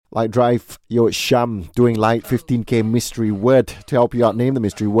Light Drive, Sham doing Light 15K mystery word. To help you out name the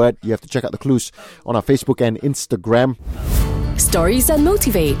mystery word, you have to check out the clues on our Facebook and Instagram. Stories that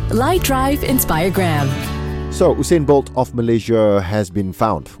motivate. Light Drive Inspiregram. So, Usain Bolt of Malaysia has been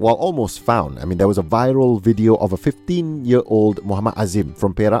found. Well, almost found. There was a viral video of a 15-year-old Muhammad Azeem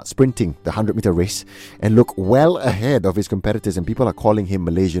from Perak sprinting the 100-meter race and look well ahead of his competitors, and people are calling him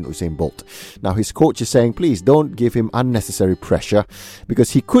Malaysian Usain Bolt. Now, his coach is saying, please don't give him unnecessary pressure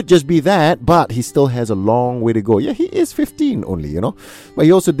because he could just be that, but he still has a long way to go. Yeah, he is 15 only, But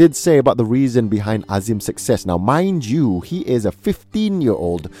he also did say about the reason behind Azeem's success. Now, mind you, he is a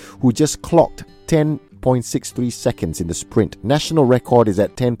 15-year-old who just clocked 10.63 seconds in the sprint. National record is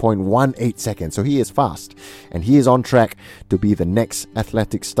at 10.18 seconds, so he is fast and he is on track to be the next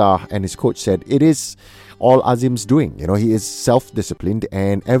athletic star. And his coach said it is all Azeem's doing. He is self-disciplined,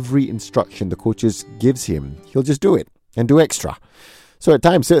 and every instruction the coaches gives him, he'll just do it and do extra. So at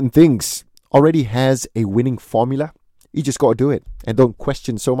times, certain things already has a winning formula. You just got to do it and don't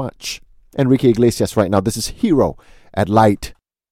question so much. Enrique Iglesias right now. This is Hero at Light.